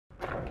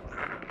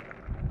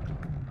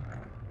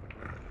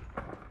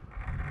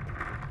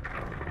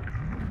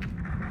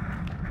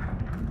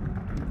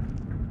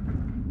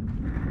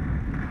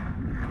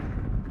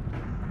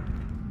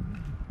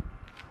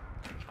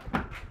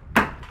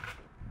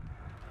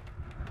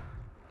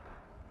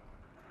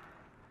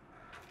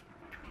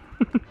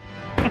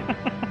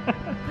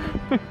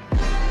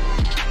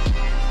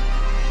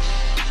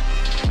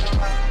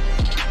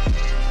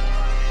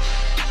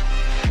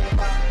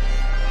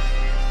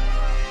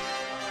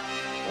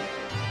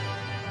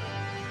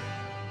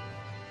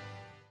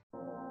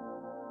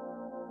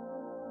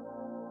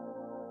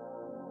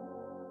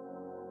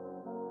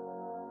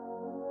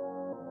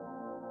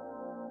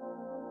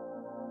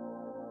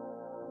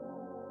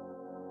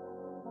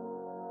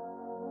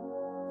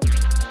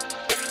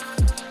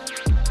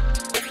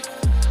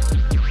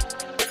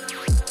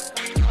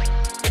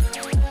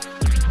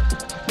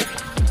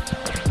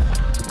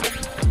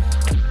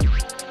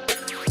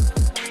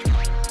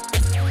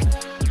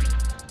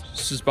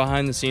This is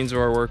behind the scenes of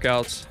our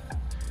workouts.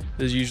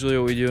 This is usually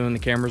what we do when the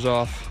camera's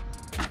off.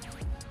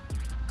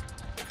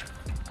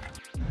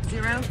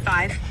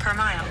 0.5 per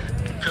mile.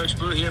 Coach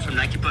Blue here from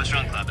Nike Post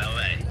Run Club,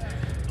 LA.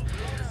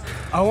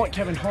 I want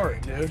Kevin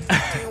Hart, dude.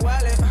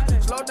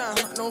 Slow down,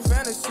 no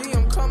fantasy,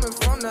 I'm coming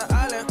from the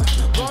island.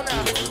 Go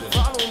now,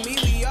 follow me,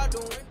 we are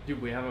doing.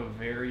 Dude, we have a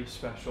very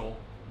special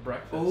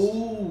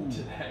breakfast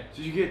today.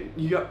 Did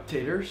you got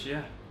taters?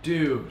 Yeah.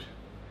 Dude.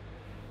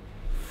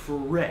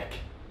 Frick.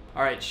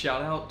 All right,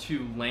 shout out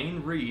to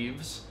Lane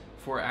Reeves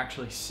for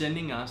actually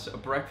sending us a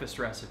breakfast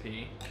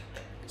recipe.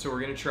 So we're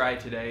gonna try it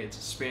today. It's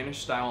a Spanish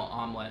style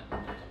omelet.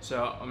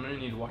 So I'm gonna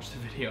need to watch the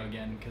video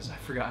again because I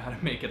forgot how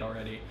to make it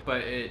already.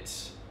 But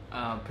it's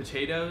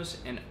potatoes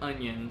and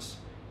onions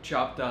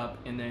chopped up,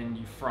 and then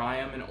you fry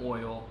them in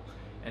oil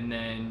and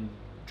then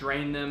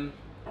drain them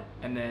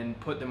and then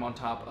put them on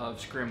top of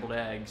scrambled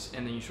eggs,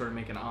 and then you sort of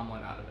make an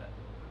omelet out of it.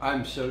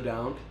 I'm so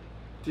down.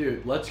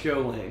 Dude, let's go,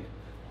 Lane.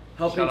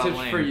 Helping Shout out tips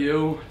Lane. for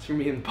you. It's gonna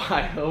be in the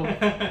bio.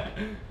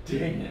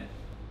 Dang it.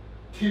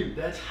 Dude,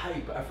 that's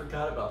hype. I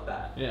forgot about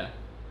that. Yeah.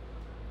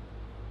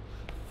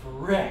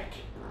 Frick.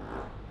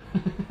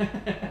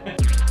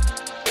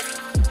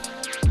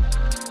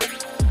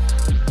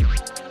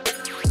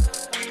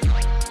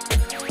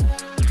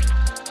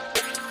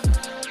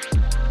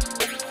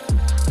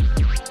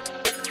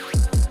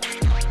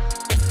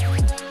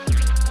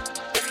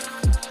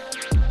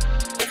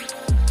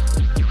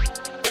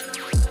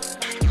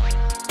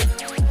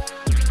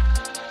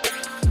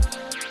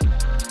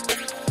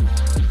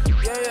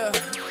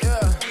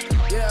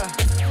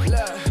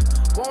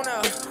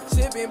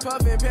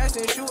 Puffin',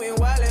 passing, shooting,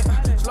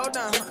 wildin'. Slow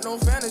down, no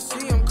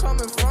fantasy, I'm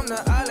coming from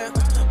the island.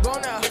 Go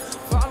now,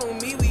 follow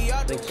me, we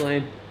are. Thanks,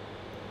 Lane.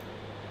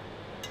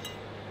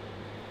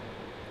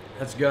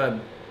 That's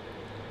good.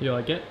 You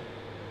like it?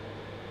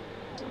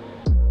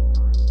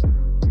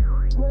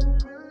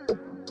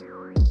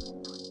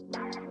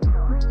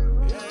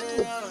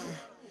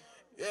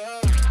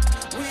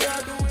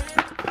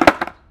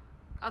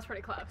 That was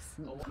pretty close.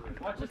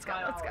 Let's go,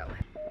 let's go.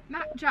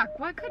 Matt, Jack,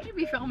 what could you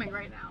be filming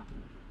right now?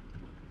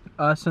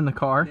 Us in the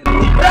car. I'm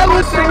so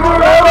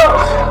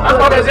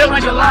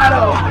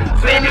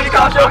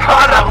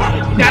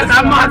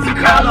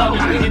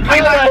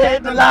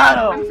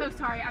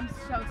sorry, I'm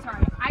so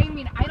sorry. I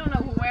mean, I don't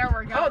know where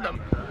we're going.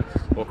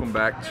 Welcome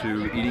back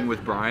to Eating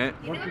with Bryant.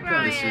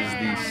 This is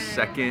the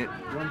second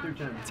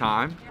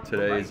time.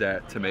 Today is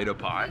at Tomato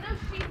Pie.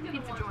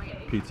 Pizza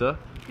joint. Pizza.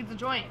 Pizza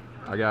joint.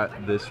 I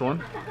got this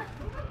one.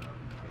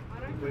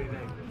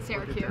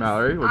 Syracuse.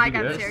 Mallory, what'd you I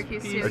got get?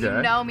 Syracuse too. Okay.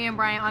 You know me and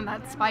Brian on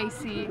that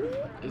spicy.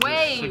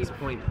 Wait.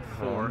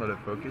 6.4. Let it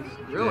focus.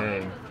 Really?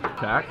 Dang.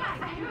 Jack?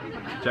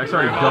 Jack's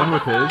already done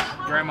with his.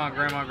 Grandma.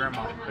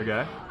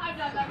 Okay.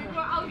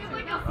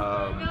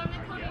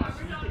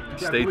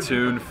 Stay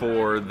tuned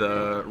for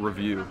the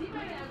review.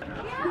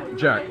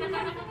 Jack,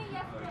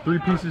 3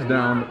 pieces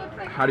down.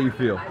 How do you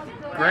feel?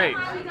 Great.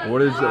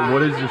 What is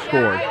your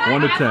score?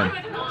 1 to 10.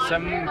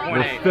 7.8.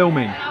 We're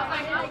filming.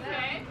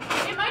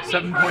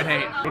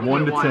 7.8.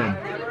 1 to 10.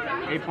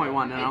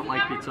 8.1, I don't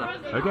like pizza.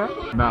 Okay.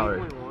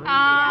 Mallory.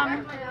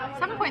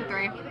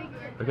 7.3.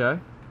 Okay.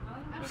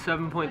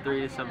 7.3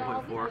 to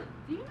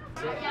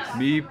 7.4.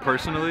 Me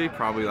personally,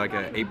 probably like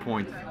a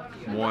 8.1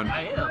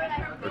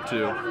 or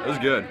 2. It was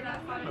good.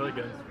 Really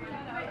good.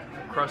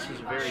 Crust is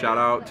very Shout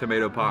out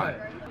Tomato Pie.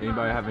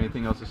 Anybody have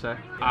anything else to say?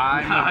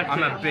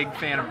 I'm a big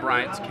fan of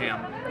Bryant's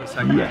cam. The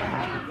second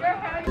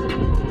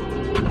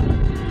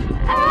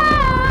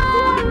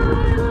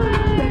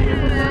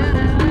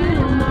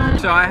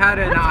So I had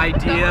an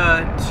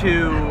idea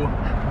to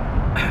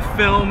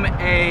film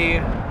a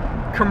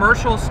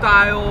commercial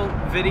style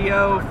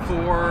video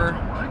for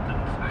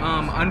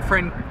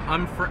unframed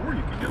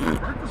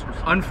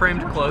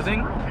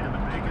clothing.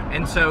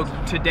 And so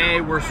today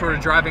we're sort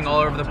of driving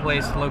all over the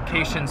place,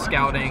 location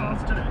scouting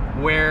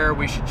where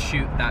we should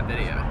shoot that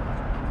video.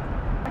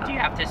 What do you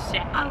have to say?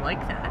 I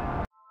like that.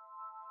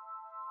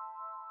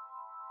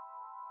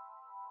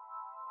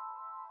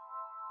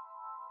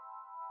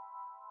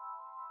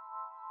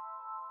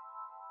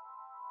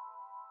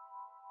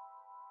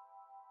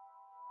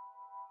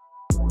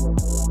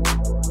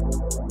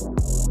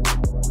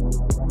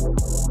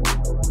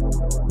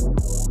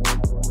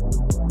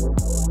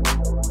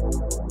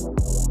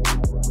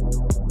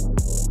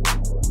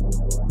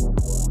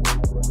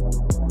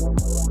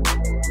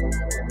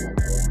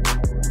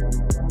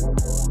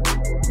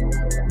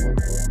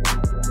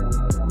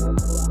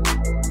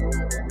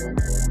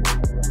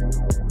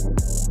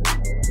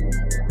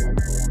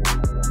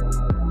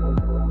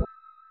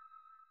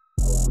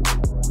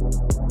 And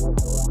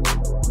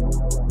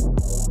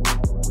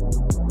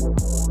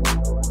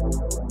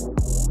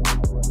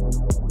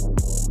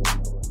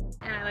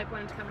I like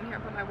wanted to come in here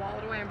and put my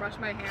wallet away and brush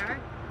my hair.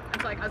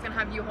 And so like I was gonna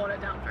have you hold it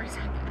down for a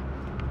second.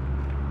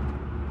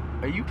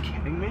 Are you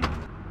kidding me?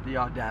 The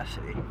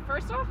audacity.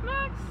 First off,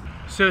 Max.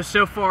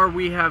 So far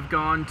we have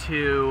gone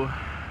to.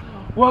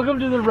 Welcome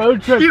to the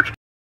road trip.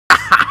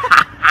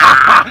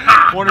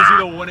 Want to see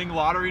the winning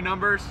lottery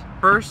numbers?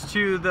 First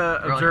to the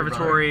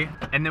observatory,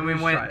 and then we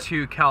went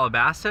to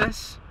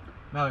Calabasas,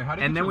 Mallory, how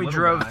do you and get then your we little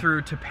drove guy?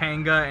 through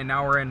Topanga, and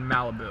now we're in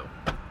Malibu. You know what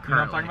I'm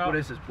Currently. talking about? What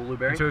is this,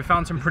 blueberry? So we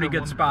found some pretty there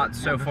good one-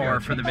 spots so one far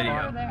video for the change?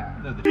 video.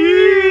 There. No, the-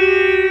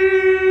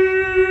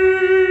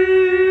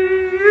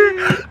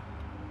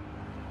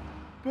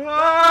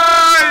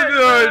 By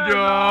the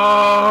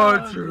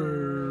Dodgers.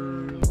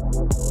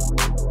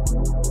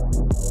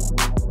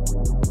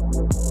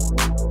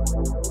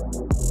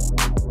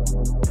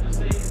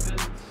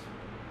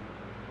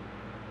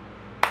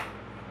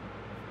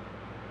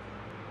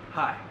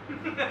 Hi,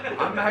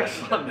 I'm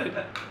Max London.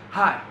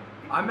 Hi,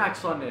 I'm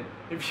Max London.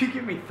 If you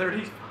give me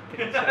 30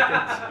 fucking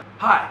seconds.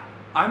 Hi,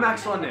 I'm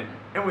Max London.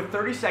 And with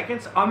 30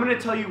 seconds, I'm gonna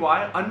tell you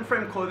why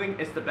unframed clothing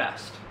is the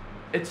best.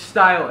 It's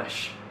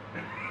stylish.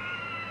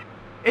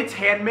 It's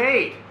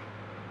handmade.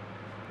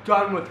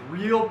 Done with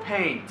real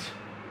paint.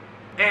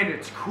 And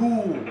it's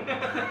cool.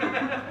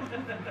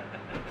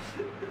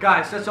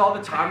 Guys, that's all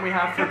the time we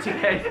have for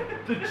today.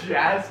 The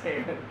jazz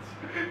hands.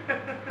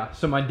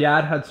 So my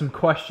dad had some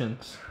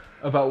questions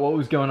about what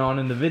was going on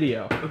in the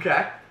video.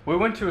 Okay. We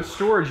went to a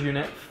storage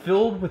unit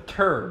filled with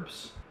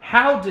turbs.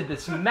 How did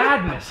this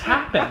madness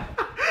happen?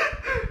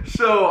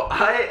 So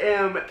I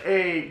am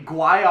a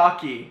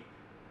Guayaki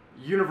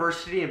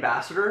University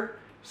ambassador.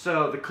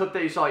 So the clip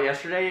that you saw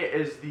yesterday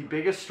is the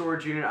biggest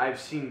storage unit I've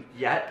seen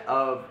yet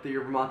of the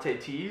Yerba Mate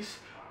teas.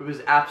 It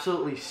was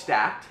absolutely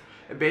stacked.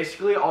 And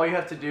basically all you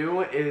have to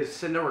do is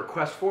send a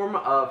request form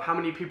of how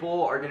many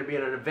people are going to be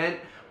at an event,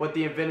 what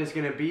the event is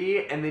going to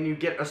be, and then you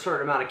get a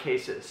certain amount of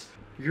cases.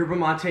 Yerba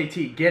Mate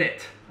tea, get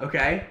it,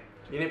 okay?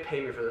 You didn't pay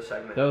me for this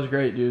segment. That was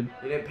great, dude.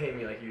 You didn't pay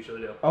me like you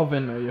usually do. I'll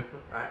Venmo you.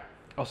 Alright.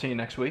 I'll see you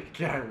next week.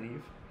 Can I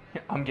leave?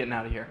 I'm getting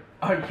out of here.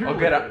 Oh, you're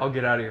I'll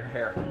get out of your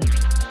hair.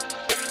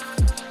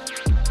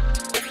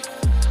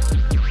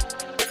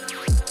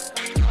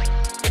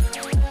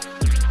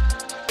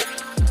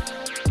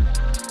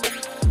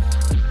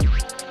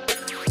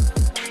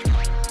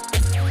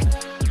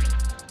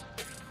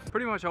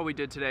 Pretty much all we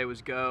did today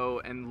was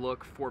go and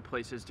look for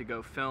places to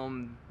go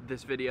film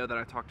this video that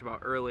I talked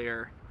about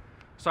earlier.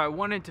 So I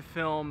wanted to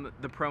film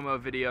the promo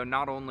video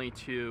not only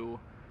to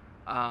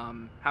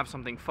have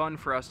something fun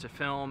for us to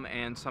film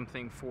and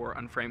something for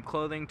Unframed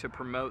Clothing to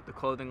promote the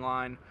clothing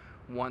line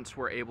once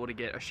we're able to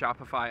get a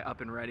Shopify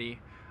up and ready,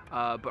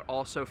 but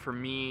also for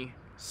me,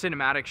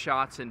 cinematic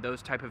shots and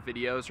those type of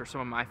videos are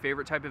some of my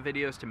favorite type of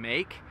videos to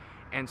make,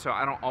 and so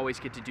I don't always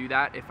get to do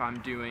that if I'm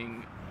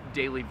doing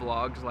daily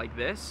vlogs like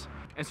this.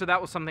 And so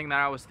that was something that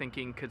I was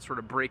thinking could sort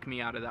of break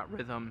me out of that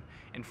rhythm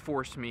and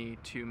force me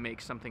to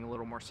make something a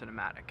little more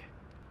cinematic.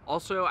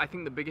 Also, I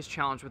think the biggest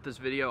challenge with this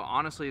video,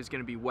 honestly, is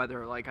going to be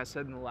weather. Like I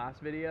said in the last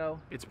video,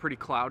 it's pretty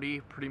cloudy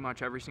pretty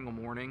much every single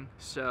morning.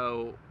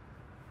 So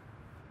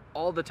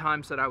all the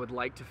times that I would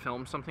like to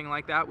film something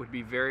like that would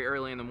be very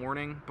early in the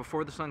morning,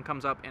 before the sun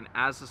comes up and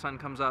as the sun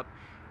comes up,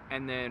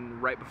 and then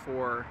right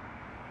before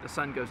the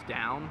sun goes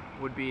down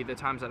would be the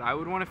times that I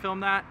would want to film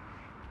that.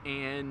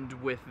 And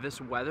with this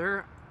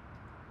weather,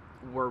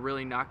 we're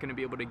really not going to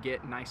be able to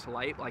get nice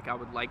light like I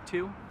would like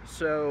to.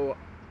 So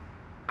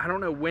I don't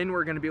know when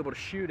we're going to be able to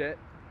shoot it.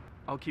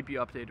 I'll keep you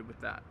updated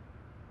with that.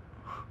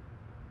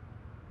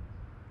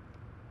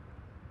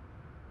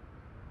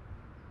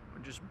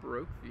 I just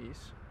broke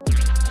these.